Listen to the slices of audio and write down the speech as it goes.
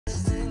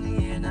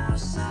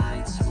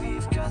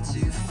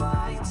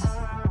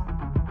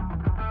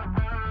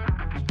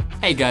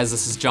Hey guys,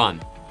 this is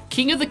John.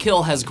 King of the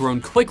Kill has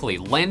grown quickly,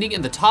 landing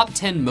in the top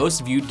 10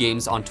 most viewed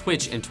games on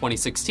Twitch in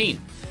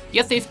 2016.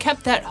 Yet they've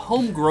kept that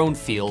homegrown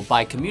feel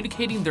by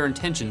communicating their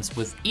intentions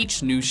with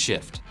each new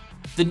shift.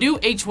 The new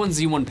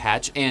H1Z1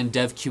 patch and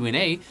Dev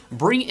Q&A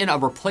bring in a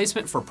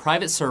replacement for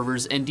private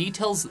servers and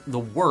details the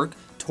work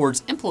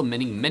towards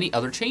implementing many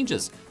other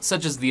changes,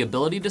 such as the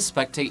ability to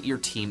spectate your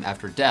team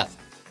after death.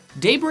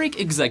 Daybreak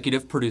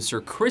executive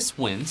producer Chris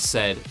Wynn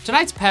said,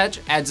 "Tonight's patch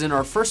adds in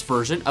our first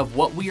version of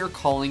what we are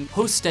calling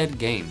hosted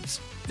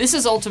games. This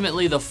is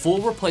ultimately the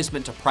full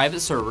replacement to private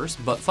servers,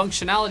 but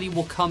functionality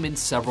will come in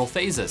several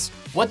phases.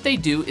 What they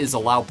do is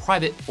allow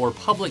private or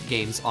public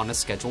games on a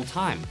scheduled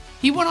time."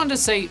 He went on to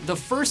say the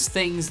first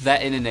things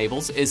that it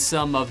enables is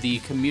some of the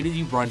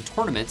community-run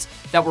tournaments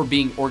that were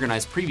being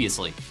organized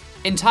previously.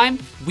 In time,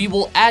 we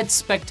will add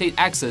spectate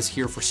access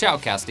here for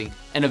shoutcasting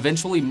and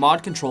eventually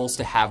mod controls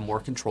to have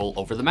more control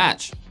over the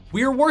match.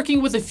 We are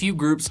working with a few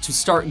groups to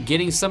start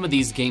getting some of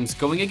these games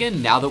going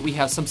again now that we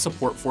have some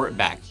support for it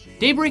back.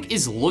 Daybreak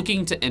is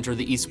looking to enter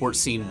the esports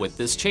scene with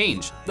this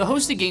change. The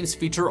hosted games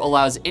feature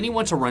allows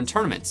anyone to run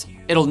tournaments.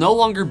 It'll no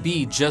longer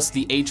be just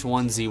the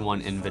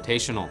H1Z1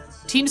 Invitational.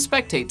 Team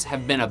spectates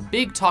have been a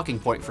big talking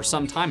point for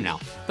some time now,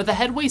 but the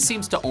headway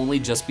seems to only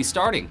just be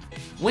starting.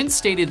 Wynn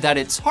stated that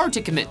it's hard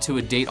to commit to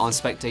a date on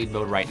spectate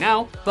mode right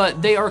now,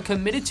 but they are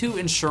committed to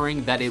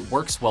ensuring that it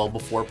works well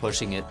before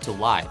pushing it to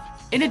live.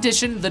 In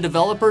addition, the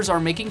developers are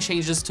making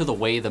changes to the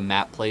way the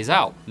map plays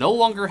out, no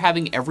longer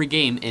having every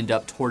game end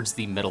up towards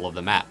the middle of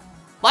the map.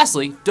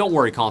 Lastly, don't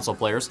worry console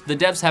players, the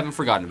devs haven't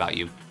forgotten about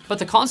you, but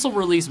the console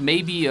release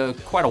may be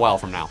quite a while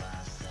from now.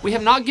 We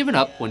have not given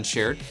up when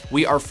shared.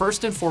 We are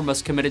first and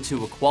foremost committed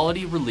to a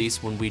quality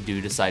release when we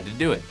do decide to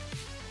do it.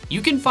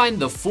 You can find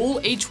the full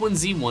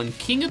H1Z1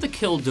 King of the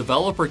Kill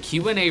developer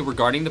Q&A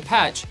regarding the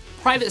patch,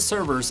 private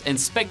servers, and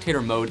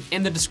spectator mode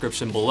in the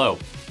description below.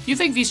 You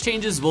think these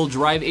changes will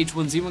drive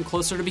H1Z1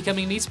 closer to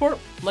becoming an esport?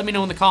 Let me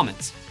know in the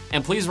comments.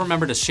 And please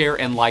remember to share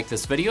and like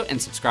this video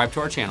and subscribe to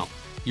our channel.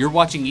 You're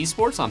watching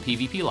esports on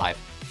PvP Live.